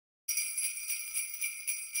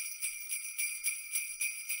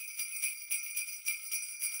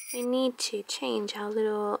we need to change our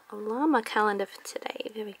little llama calendar for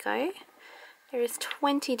today. There we go. There is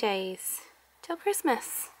 20 days till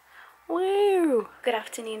Christmas. Woo! Good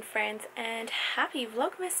afternoon, friends, and happy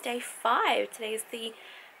Vlogmas Day 5. Today is the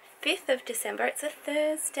 5th of December. It's a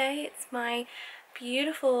Thursday. It's my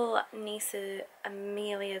beautiful niece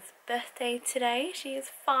Amelia's birthday today. She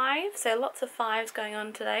is 5, so lots of 5s going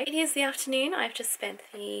on today. It is the afternoon. I've just spent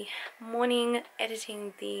the morning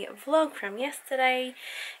editing the vlog from yesterday.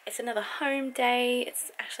 It's another home day.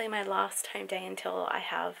 It's actually my last home day until I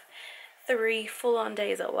have 3 full-on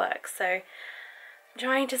days at work. So I'm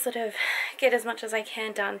trying to sort of get as much as I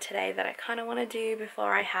can done today that I kind of want to do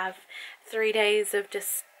before I have 3 days of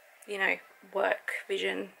just, you know, work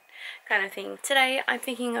vision kind of thing. Today I'm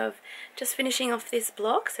thinking of just finishing off this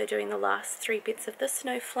block, so doing the last 3 bits of the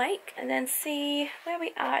snowflake, and then see where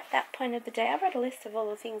we are at that point of the day. I wrote a list of all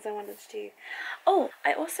the things I wanted to do. Oh,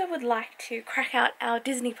 I also would like to crack out our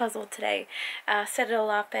Disney puzzle today, set it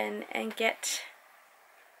all up and get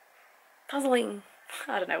puzzling.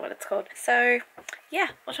 I don't know what it's called. So yeah,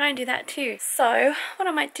 I'll try and do that too. So what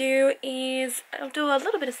I might do is I'll do a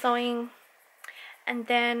little bit of sewing and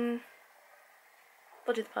then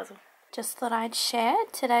we'll do the puzzle. Just thought I'd share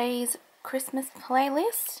today's Christmas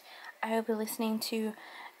playlist. I will be listening to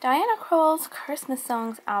Diana Krall's Christmas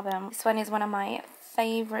Songs album. This one is one of my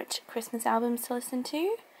favourite Christmas albums to listen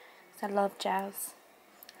to, because I love jazz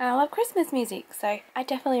and I love Christmas music, so I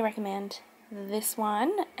definitely recommend this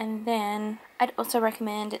one. And then I'd also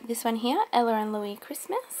recommend this one here, Ella and Louis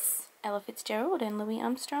Christmas, Ella Fitzgerald and Louis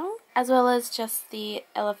Armstrong, as well as just the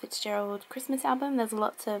Ella Fitzgerald Christmas album. There's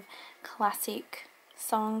lots of classic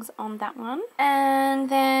songs on that one. And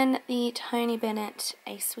then the Tony Bennett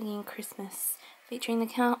A Swinging Christmas featuring the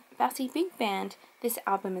Count Basie Big Band. This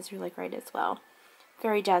album is really great as well.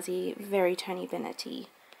 Very jazzy, very Tony Bennett-y,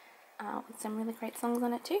 with some really great songs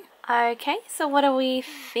on it too. Okay, so what do we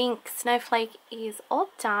think? Snowflake is all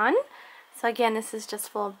done. So again, this is just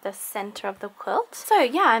for the center of the quilt. So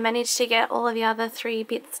yeah, I managed to get all of the other 3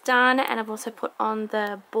 bits done, and I've also put on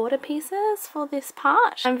the border pieces for this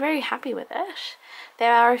part. I'm very happy with it.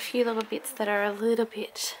 There are a few little bits that are a little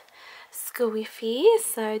bit squiffy,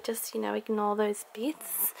 so just, you know, ignore those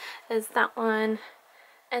bits. There's that one,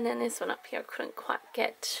 and then this one up here I couldn't quite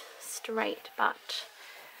get straight, but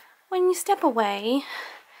when you step away,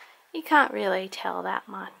 you can't really tell that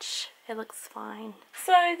much. It looks fine.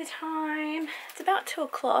 So the time, it's about 2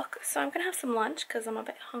 o'clock, so I'm going to have some lunch because I'm a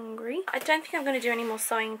bit hungry. I don't think I'm going to do any more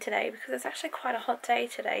sewing today because it's actually quite a hot day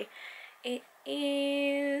today. It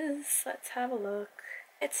is, let's have a look.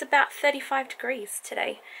 It's about 35 degrees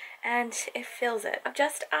today and it feels it. I've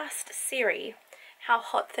just asked Siri how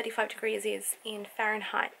hot 35 degrees is in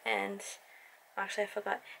Fahrenheit, and actually I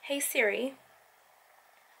forgot. Hey Siri,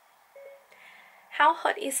 how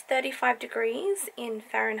hot is 35 degrees in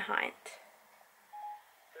Fahrenheit?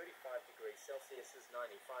 35 degrees Celsius is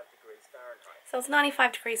 95 degrees Fahrenheit. So it's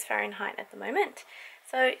 95 degrees Fahrenheit at the moment.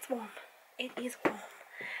 So it's warm. It is warm.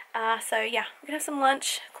 So yeah, we're going to have some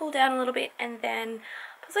lunch, cool down a little bit, and then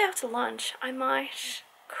possibly after lunch I might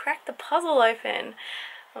crack the puzzle open.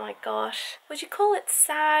 Oh my gosh. Would you call it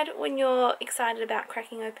sad when you're excited about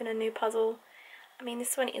cracking open a new puzzle? I mean,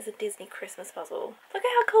 this one is a Disney Christmas puzzle. Look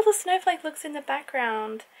at how cool the snowflake looks in the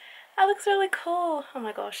background. That looks really cool. Oh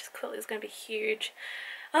my gosh, this quilt is going to be huge.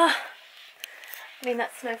 I mean,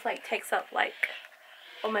 that snowflake takes up like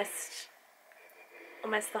almost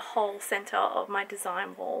the whole center of my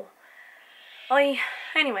design wall. Oh,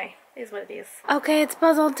 anyway, it is what it is. Okay, it's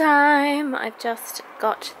puzzle time. I've just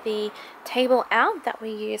got the table out that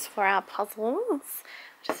we use for our puzzles.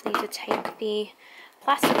 Just need to take the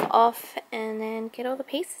plastic off and then get all the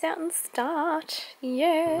pieces out and start.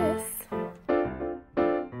 Yes.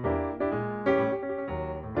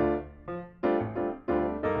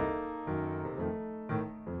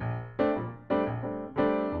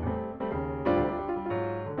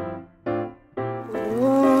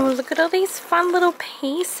 Ooh, look at all these fun little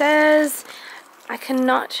pieces. I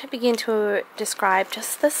cannot begin to describe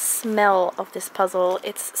just the smell of this puzzle.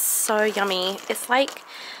 It's so yummy. It's like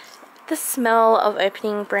the smell of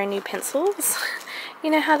opening brand new pencils. You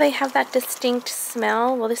know how they have that distinct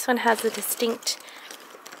smell? Well, this one has a distinct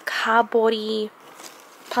cardboardy,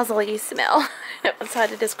 puzzly smell. It's hard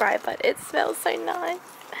to describe, but it smells so nice.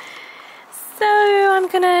 So I'm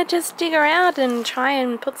gonna just dig around and try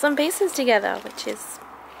and put some pieces together, which is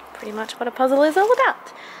pretty much what a puzzle is all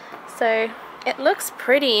about. So it looks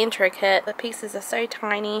pretty intricate. The pieces are so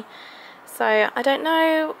tiny. So I don't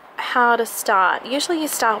know how to start. Usually you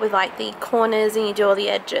start with like the corners and you do all the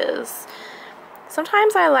edges.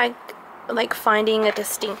 Sometimes I like like finding a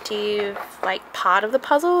distinctive like part of the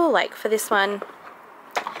puzzle. Like for this one,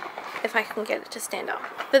 if I can get it to stand up.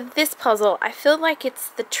 For this puzzle, I feel like it's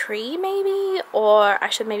the tree maybe, or I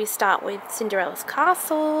should maybe start with Cinderella's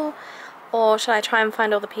castle, or should I try and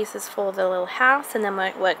find all the pieces for the little house and then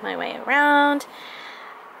work my way around?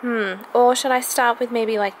 Or should I start with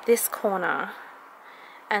maybe like this corner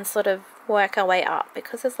and sort of work our way up,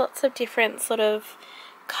 because there's lots of different sort of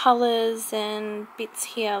colours and bits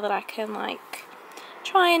here that I can like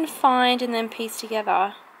try and find and then piece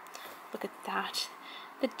together. Look at that.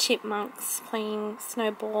 The chipmunks playing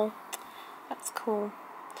snowball. That's cool.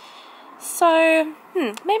 So,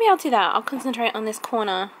 maybe I'll do that. I'll concentrate on this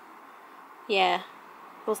corner. Yeah.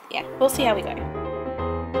 We'll see how we go.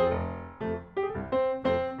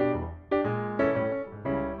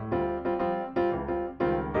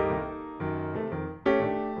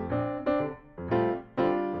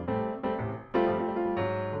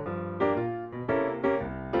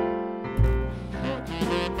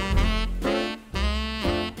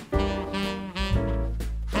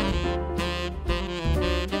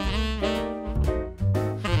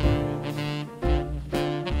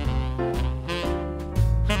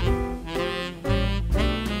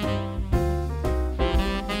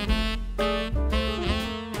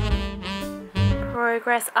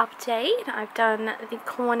 Progress update. I've done the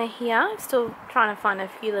corner here. I'm still trying to find a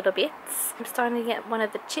few little bits. I'm starting to get one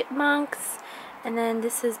of the chipmunks, and then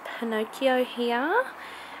this is Pinocchio here,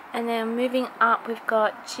 and then moving up we've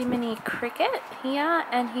got Jiminy Cricket here,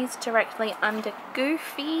 and he's directly under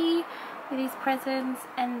Goofy with his presents,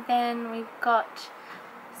 and then we've got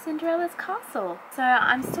Cinderella's castle. So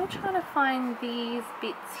I'm still trying to find these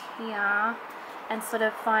bits here and sort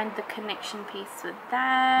of find the connection piece with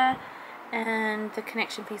that, and the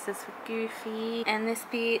connection pieces for Goofy, and this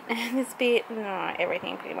bit, and this bit, no,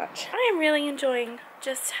 everything pretty much. I am really enjoying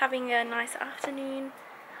just having a nice afternoon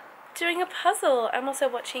doing a puzzle. I'm also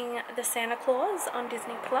watching the Santa Claus on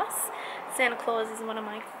Disney Plus. Santa Claus is one of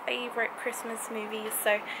my favourite Christmas movies,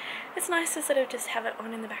 so it's nice to sort of just have it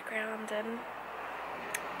on in the background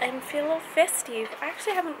and feel all festive. I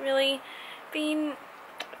actually haven't really been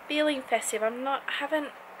feeling festive. I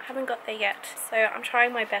haven't got there yet, so I'm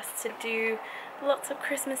trying my best to do lots of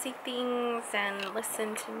Christmassy things and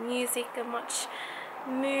listen to music and watch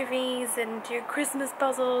movies and do Christmas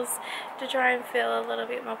puzzles to try and feel a little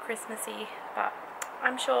bit more Christmassy, but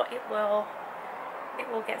I'm sure it will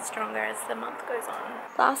get stronger as the month goes on.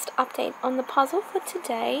 Last update on the puzzle for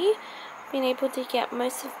today. I've been able to get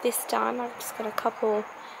most of this done. I've just got a couple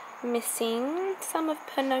missing. Some of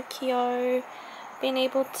Pinocchio. Been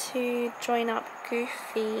able to join up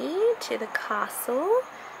Goofy to the castle.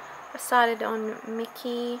 I started on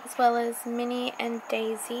Mickey as well as Minnie and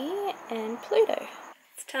Daisy and Pluto.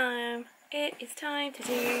 It's time. It is time to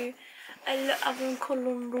do a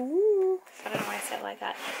l'avant-calendar. I don't know why I said it like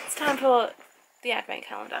that. It's time for the advent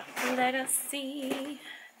calendar. Let us see.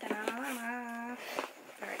 Da-da-da-da.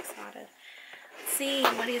 Very excited. Let's see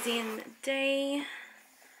what is in day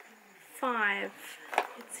 5.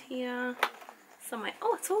 It's here. Somewhere.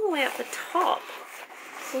 Oh, it's all the way up the top.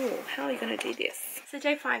 Oh, how are we going to do this? So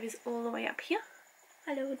day 5 is all the way up here.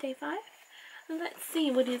 Hello, day 5. Let's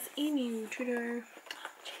see what is in you today. Oh,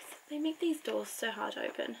 jeez, they make these doors so hard to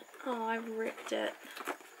open. Oh, I ripped it.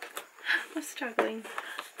 I'm struggling.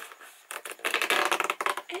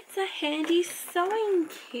 It's a handy sewing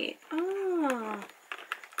kit. Oh,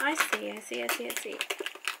 I see.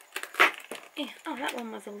 Yeah. Oh, that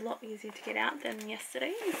one was a lot easier to get out than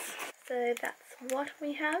yesterday's. So that's what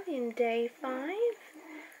we have in day 5,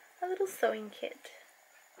 a little sewing kit.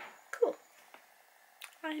 Cool.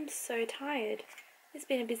 I'm so tired. It's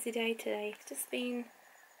been a busy day today. It's just been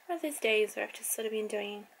one of those days where I've just sort of been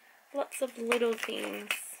doing lots of little things,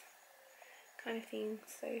 kind of thing.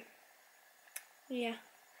 So yeah,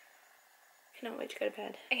 cannot wait to go to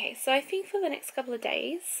bed. Okay, so I think for the next couple of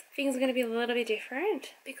days things are going to be a little bit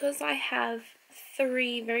different because I have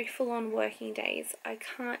 3 very full-on working days. I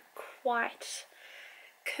can't quite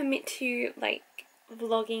commit to like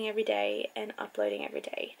vlogging every day and uploading every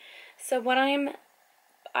day. So what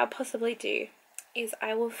I'll possibly do is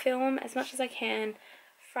I will film as much as I can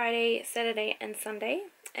Friday, Saturday and Sunday,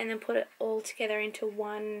 and then put it all together into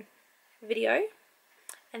one video,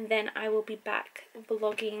 and then I will be back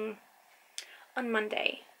vlogging on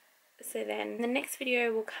Monday. So then the next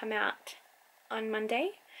video will come out on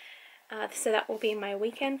Monday, so that will be my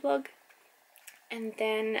weekend vlog, and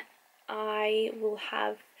then I will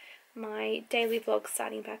have my daily vlog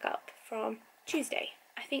starting back up from Tuesday.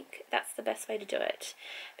 I I think that's the best way to do it,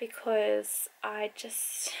 because I'm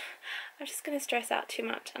just going to stress out too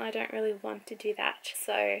much, and I don't really want to do that.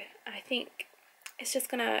 So I think it's just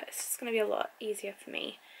gonna be a lot easier for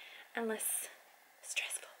me and less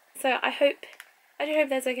stressful. So I do hope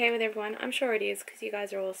that's okay with everyone. I'm sure it is, because you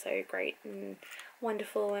guys are all so great and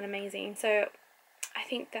wonderful and amazing. So I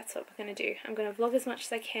think that's what we're going to do. I'm going to vlog as much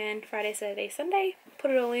as I can Friday, Saturday, Sunday,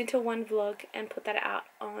 put it all into one vlog and put that out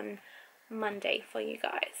on Monday for you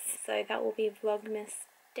guys. So that will be Vlogmas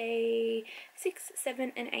day 6,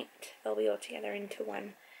 7 and 8. They'll be all together into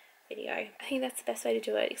one video. I think that's the best way to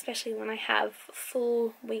do it, especially when I have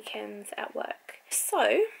full weekends at work.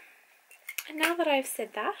 So now that I've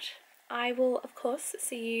said that, I will of course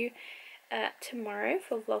see you tomorrow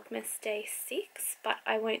for Vlogmas day 6, but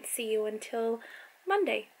I won't see you until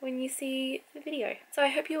Monday when you see the video. So I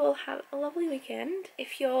hope you all have a lovely weekend.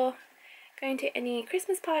 If you're going to any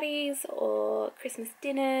Christmas parties or Christmas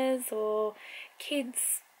dinners or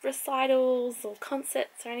kids recitals or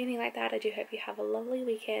concerts or anything like that, I do hope you have a lovely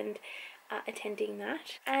weekend attending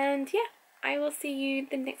that. And yeah, I will see you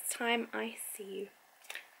the next time I see you.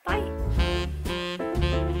 Bye!